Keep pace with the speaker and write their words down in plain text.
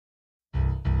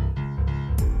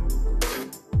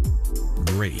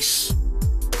grace,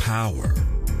 power,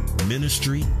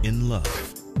 ministry in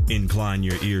love. Incline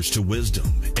your ears to wisdom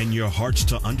and your hearts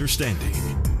to understanding.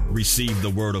 Receive the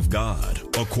word of God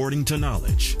according to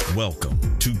knowledge. Welcome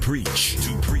to Preach.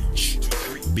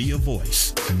 Be a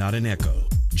voice, not an echo.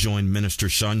 Join Minister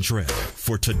Shawntrell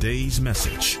for today's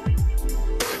message.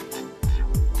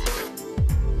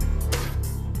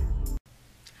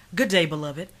 Good day,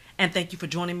 beloved, and thank you for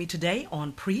joining me today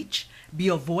on Preach. Be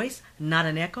a voice, not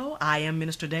an echo. I am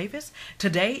Minister Davis.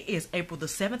 Today is April the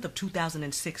 7th of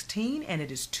 2016, and it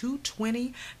is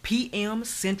 2:20 p.m.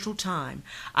 Central Time.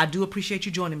 I do appreciate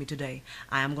you joining me today.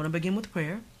 I am going to begin with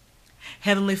prayer.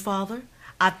 Heavenly Father,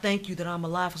 I thank you that I'm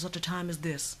alive for such a time as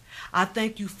this. I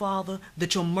thank you, Father,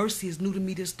 that your mercy is new to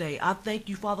me this day. I thank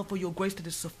you, Father, for your grace that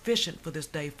is sufficient for this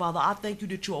day. Father, I thank you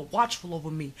that you are watchful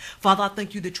over me. Father, I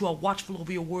thank you that you are watchful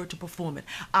over your word to perform it.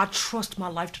 I trust my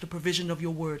life to the provision of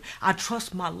your word. I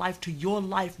trust my life,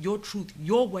 your truth,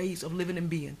 your ways of living and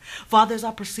being. Father, as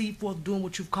I proceed forth doing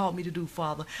what you've called me to do,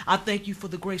 Father, I thank you for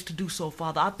the grace to do so,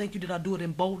 Father. I thank you that I do it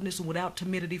in boldness and without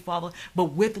timidity, Father,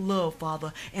 but with love,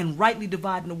 Father, and rightly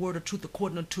dividing the word of truth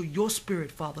according to your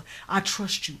spirit, Father. I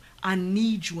trust you. I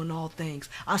need you in all things.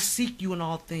 I seek you in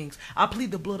all things. I plead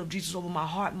the blood of Jesus over my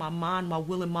heart, my mind, my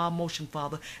will, and my emotion,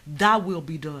 Father. Thy will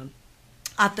be done.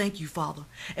 I thank you, Father.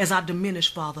 As I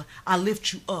diminish, Father, I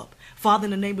lift you up. Father,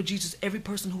 in the name of Jesus, every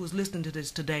person who is listening to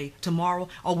this today, tomorrow,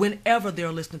 or whenever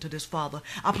they're listening to this, Father,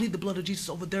 I plead the blood of Jesus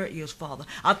over their ears, Father.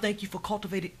 I thank you for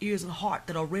cultivated ears and heart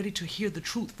that are ready to hear the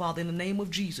truth, Father, in the name of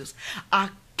Jesus. I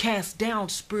cast down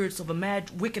spirits of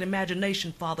wicked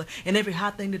imagination, Father, and every high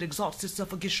thing that exalts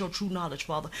itself against your true knowledge,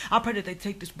 Father. I pray that they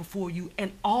take this before you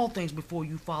and all things before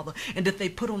you, Father, and that they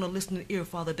put on a listening ear,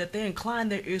 Father, that they incline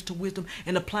their ears to wisdom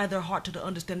and apply their heart to the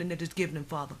understanding that is given them,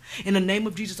 Father. In the name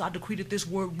of Jesus, I decree that this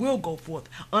word will go forth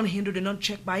unhindered and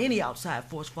unchecked by any outside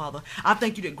force, Father. I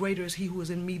thank you that greater is he who is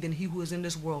in me than he who is in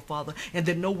this world, Father, and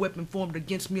that no weapon formed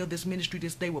against me or this ministry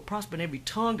this day will prosper, and every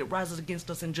tongue that rises against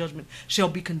us in judgment shall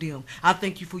be condemned. I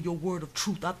thank you for your word of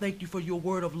truth. I thank you for your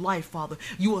word of life, Father.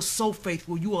 You are so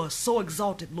faithful. You are so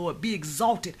exalted, Lord. Be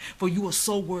exalted, for you are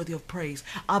so worthy of praise.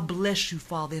 I bless you,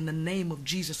 Father. In the name of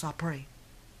Jesus, I pray.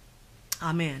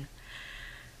 Amen.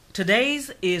 Today's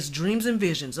is dreams and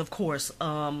visions, of course.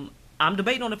 I'm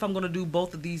debating on if I'm going to do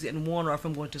both of these in one or if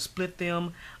I'm going to split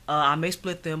them. I may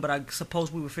split them, but I suppose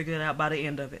we will figure it out by the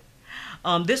end of it.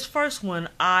 This first one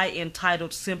I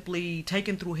entitled simply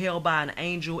Taken Through Hell by an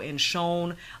Angel and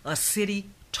Shown a City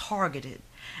Targeted.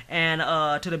 And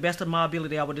to the best of my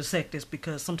ability, I will dissect this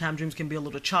because sometimes dreams can be a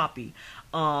little choppy,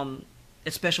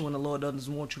 especially when the Lord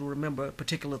doesn't want you to remember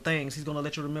particular things. He's going to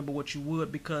let you remember what you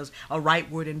would, because a right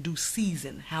word in due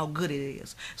season, how good it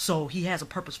is. So he has a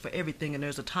purpose for everything, and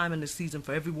there's a time in the season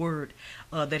for every word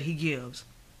that he gives.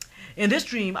 In this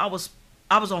dream, I was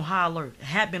on high alert.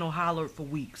 Had been on high alert for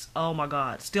weeks. Oh my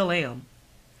God, still am.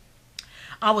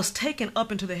 I was taken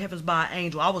up into the heavens by an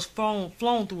angel. I was flown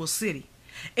through a city.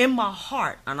 In my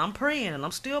heart, and I'm praying, and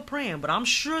I'm still praying, but I'm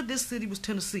sure this city was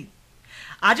Tennessee.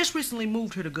 I just recently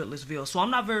moved here to Goodlettsville, so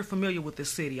I'm not very familiar with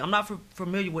this city. I'm not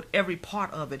familiar with every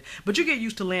part of it, but you get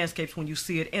used to landscapes when you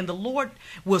see it, and the Lord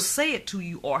will say it to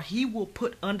you, or he will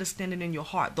put understanding in your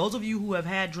heart. Those of you who have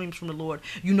had dreams from the Lord,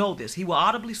 you know this. He will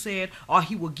audibly say it, or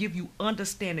he will give you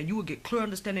understanding. You will get clear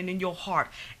understanding in your heart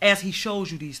as he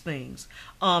shows you these things.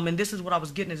 And this is what I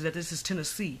was getting, is that this is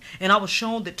Tennessee. And I was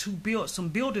shown that some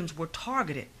buildings were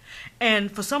targeted. And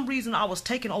for some reason, I was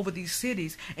taking over these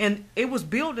cities, and it was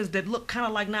buildings that looked kind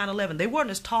of like 9/11. They weren't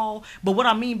as tall, but what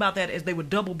I mean by that is they were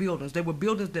double buildings. They were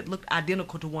buildings that looked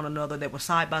identical to one another, that were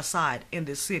side by side in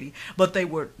this city, but they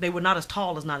were not as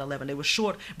tall as 9/11. They were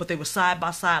short, but they were side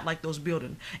by side like those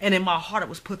buildings. And in my heart, it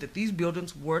was put that these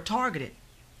buildings were targeted,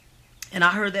 and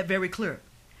I heard that very clear.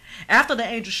 After the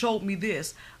angel showed me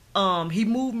this, he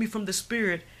moved me from the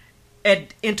spirit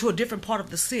into a different part of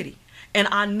the city. And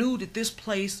I knew that this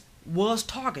place was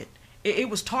targeted. It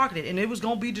was targeted, and it was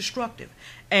going to be destructive.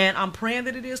 And I'm praying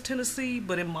that it is Tennessee,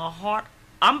 but in my heart,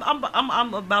 I'm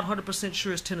about 100%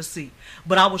 sure it's Tennessee.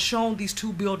 But I was shown these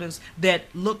two buildings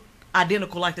that looked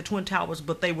identical, like the Twin Towers,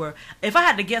 but they were, if I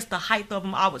had to guess the height of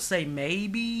them, I would say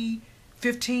maybe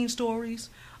 15 stories.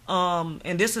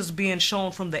 And this is being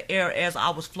shown from the air as I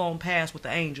was flown past with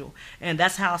the angel. And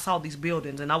that's how I saw these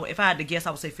buildings. And if I had to guess,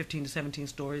 I would say 15 to 17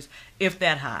 stories, if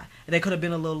that high. And they could have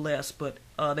been a little less, but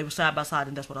they were side by side,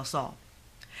 and that's what I saw.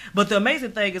 But the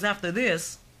amazing thing is, after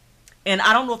this, and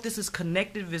I don't know if this is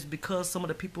connected, if it's because some of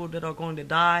the people that are going to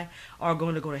die are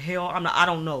going to go to hell. I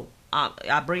don't know.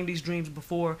 I bring these dreams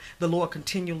before the Lord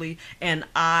continually, and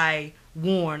I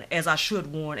warn as I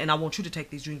should warn, and I want you to take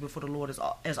these dreams before the Lord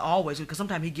as always, because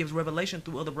sometimes he gives revelation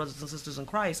through other brothers and sisters in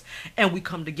Christ, and we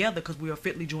come together because we are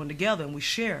fitly joined together, and we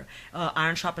share.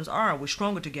 Iron sharpens iron. We're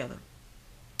stronger together,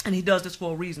 and he does this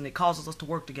for a reason. It causes us to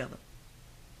work together.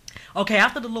 Okay,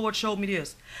 after the Lord showed me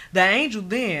this, the angel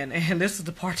then, and this is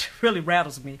the part that really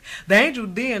rattles me, the angel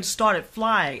then started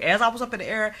flying. As I was up in the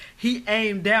air, he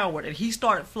aimed downward, and he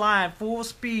started flying full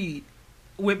speed,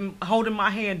 with holding my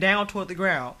hand down toward the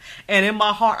ground. And in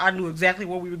my heart, I knew exactly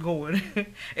where we were going.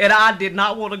 And I did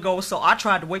not want to go, so I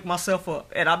tried to wake myself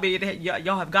up. And I mean,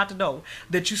 y'all have got to know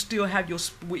that you still have your,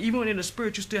 even in the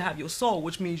spirit, you still have your soul,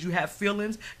 which means you have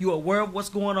feelings, you're aware of what's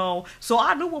going on. So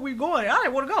I knew where we were going. I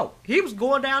didn't want to go. He was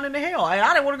going down into hell, and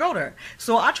I didn't want to go there.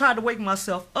 So I tried to wake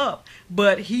myself up,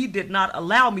 but he did not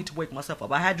allow me to wake myself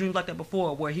up. I had dreams like that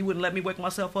before, where he wouldn't let me wake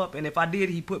myself up, and if I did,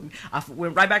 I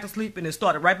went right back to sleep, and it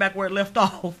started right back where it left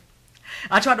off.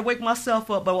 I tried to wake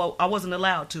myself up, but I wasn't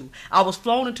allowed to. I was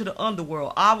flown into the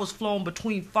underworld. I was flown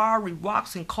between fiery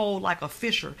rocks and coal like a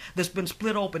fissure that's been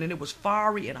split open, and it was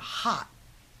fiery and hot.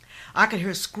 I could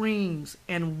hear screams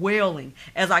and wailing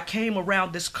as I came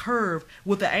around this curve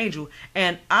with the angel,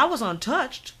 and I was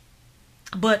untouched.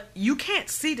 But you can't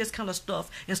see this kind of stuff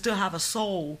and still have a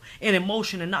soul and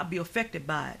emotion and not be affected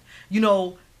by it. You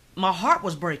know, my heart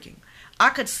was breaking. I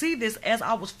could see this as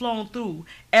I was flown through.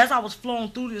 As I was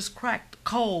flown through this cracked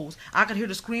coals, I could hear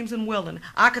the screams and wailing.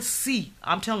 I could see,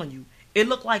 I'm telling you, it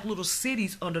looked like little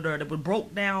cities under there that were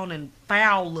broke down and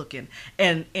foul looking,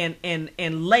 and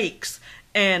lakes,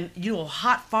 and, you know,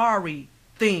 hot fiery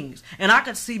things. And I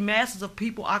could see masses of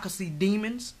people. I could see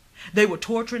demons. They were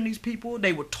torturing these people.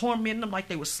 They were tormenting them like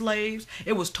they were slaves.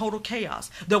 It was total chaos.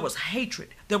 There was hatred.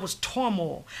 There was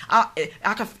turmoil.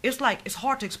 It's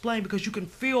hard to explain, because you can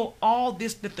feel all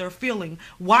this that they're feeling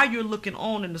while you're looking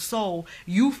on in the soul.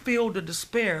 You feel the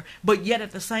despair, but yet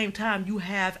at the same time you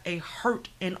have a hurt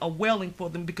and a wailing for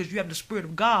them, because you have the Spirit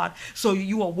of God. So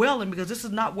you are wailing, because this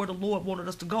is not where the Lord wanted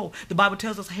us to go. The Bible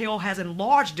tells us hell has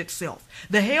enlarged itself.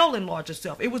 The hell enlarged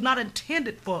itself. It was not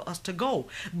intended for us to go,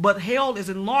 but hell is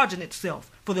enlarging itself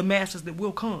for the masses that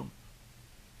will come.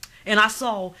 And I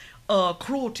saw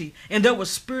cruelty, and there were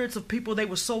spirits of people. They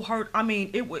were so hurt. I mean,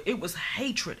 it was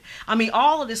hatred. I mean,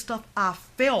 all of this stuff I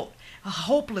felt,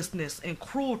 hopelessness and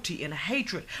cruelty and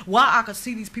hatred. While I could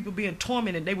see these people being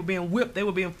tormented, they were being whipped, they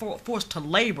were being forced to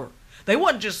labor. They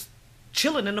wasn't just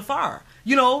chilling in the fire.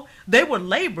 You know, they were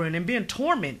laboring and being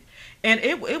tormented. And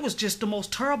it was just the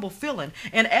most terrible feeling.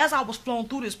 And as I was flown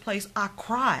through this place, I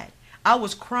cried. I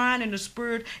was crying in the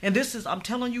spirit, and this is, I'm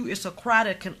telling you, it's a cry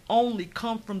that can only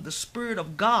come from the Spirit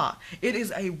of God. It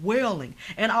is a wailing,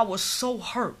 and I was so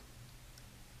hurt.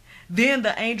 Then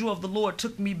the angel of the Lord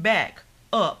took me back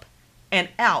up and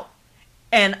out,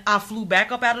 and I flew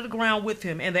back up out of the ground with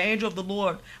him, and the angel of the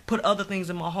Lord put other things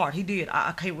in my heart. He did.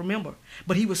 I can't remember,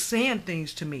 but he was saying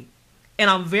things to me. And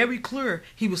I'm very clear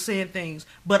he was saying things,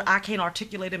 but I can't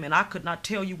articulate them, and I could not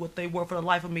tell you what they were for the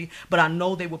life of me, but I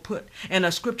know they were put. And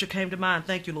a scripture came to mind.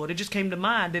 Thank you, Lord. It just came to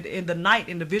mind that in the night,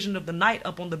 in the vision of the night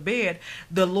up on the bed,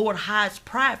 the Lord hides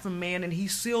pride from man, and he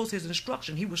seals his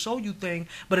instruction. He will show you things,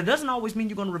 but it doesn't always mean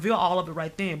you're going to reveal all of it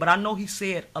right then. But I know he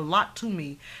said a lot to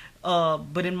me.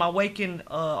 But in my waking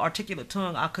articulate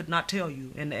tongue, I could not tell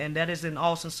you, and that is in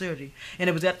all sincerity. And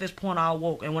it was at this point I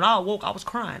awoke, and when I awoke, I was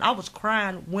crying. I was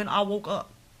crying when I woke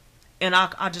up, and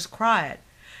I just cried,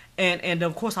 and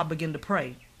of course I began to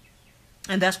pray,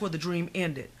 and that's where the dream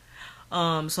ended.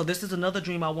 So this is another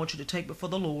dream I want you to take before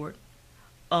the Lord,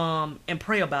 and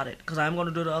pray about it, because I'm going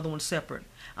to do the other one separate.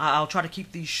 I'll try to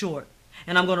keep these short,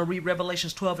 and I'm going to read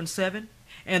Revelations 12:7.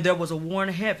 And there was a war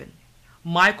in heaven.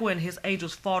 Michael and his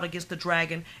angels fought against the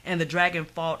dragon, and the dragon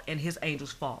fought and his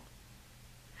angels fought.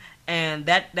 And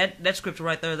that scripture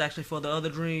right there is actually for the other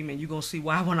dream, and you're going to see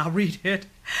why when I read it.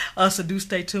 So do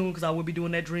stay tuned, because I will be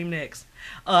doing that dream next.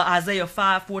 Isaiah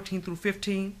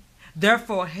 5:14-15.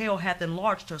 Therefore hell hath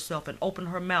enlarged herself and opened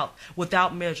her mouth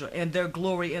without measure, and their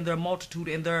glory and their multitude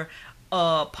and their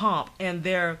pomp and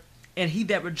he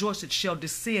that rejoiceth shall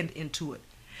descend into it.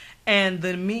 And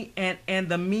the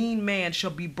mean man shall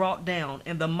be brought down,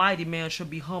 and the mighty man shall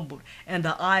be humbled, and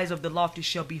the eyes of the lofty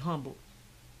shall be humbled.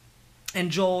 And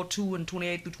Joel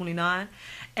 2:28-29.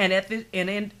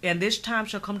 And this time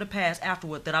shall come to pass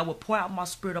afterward, that I will pour out my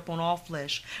spirit upon all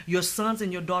flesh. Your sons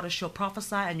and your daughters shall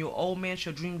prophesy, and your old men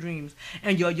shall dream dreams,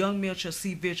 and your young men shall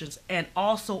see visions, and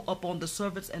also upon the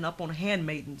servants and upon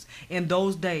handmaidens. In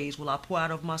those days will I pour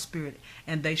out of my spirit,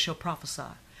 and they shall prophesy.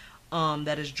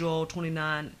 That is Joel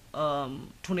 29,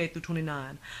 28 through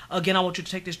 29. Again, I want you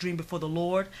to take this dream before the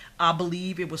Lord. I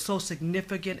believe it was so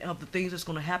significant of the things that's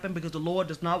going to happen because the Lord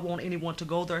does not want anyone to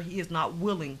go there. He is not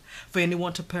willing for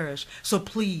anyone to perish. So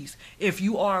please, if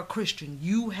you are a Christian,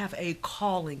 you have a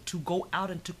calling to go out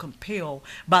and to compel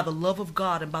by the love of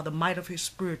God and by the might of his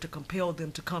Spirit to compel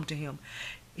them to come to him.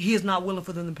 He is not willing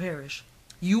for them to perish.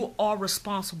 You are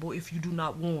responsible if you do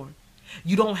not warn.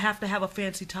 You don't have to have a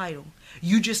fancy title.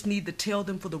 You just need to tell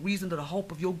them for the reason of the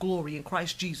hope of your glory in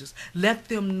Christ Jesus. Let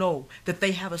them know that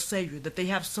they have a Savior, that they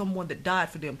have someone that died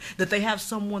for them, that they have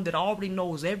someone that already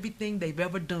knows everything they've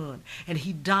ever done, and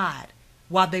he died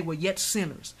while they were yet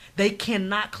sinners. They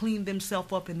cannot clean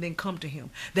themselves up and then come to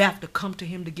him. They have to come to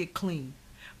him to get clean.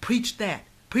 Preach that.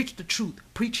 Preach the truth.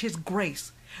 Preach his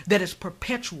grace that is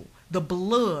perpetual. The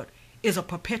blood is a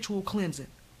perpetual cleansing.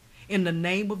 In the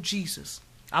name of Jesus,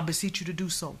 I beseech you to do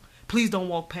so. Please don't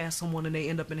walk past someone and they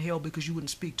end up in hell because you wouldn't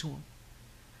speak to them.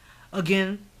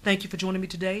 Again, thank you for joining me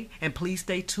today, and please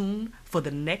stay tuned for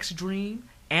the next dream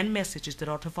and messages that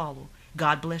are to follow.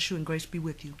 God bless you and grace be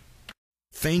with you.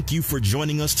 Thank you for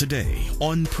joining us today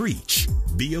on Preach.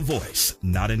 Be a voice,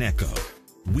 not an echo.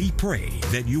 We pray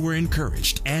that you were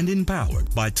encouraged and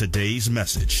empowered by today's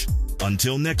message.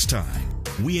 Until next time,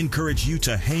 we encourage you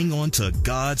to hang on to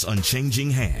God's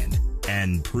unchanging hand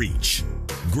and preach.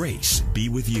 Grace be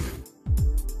with you.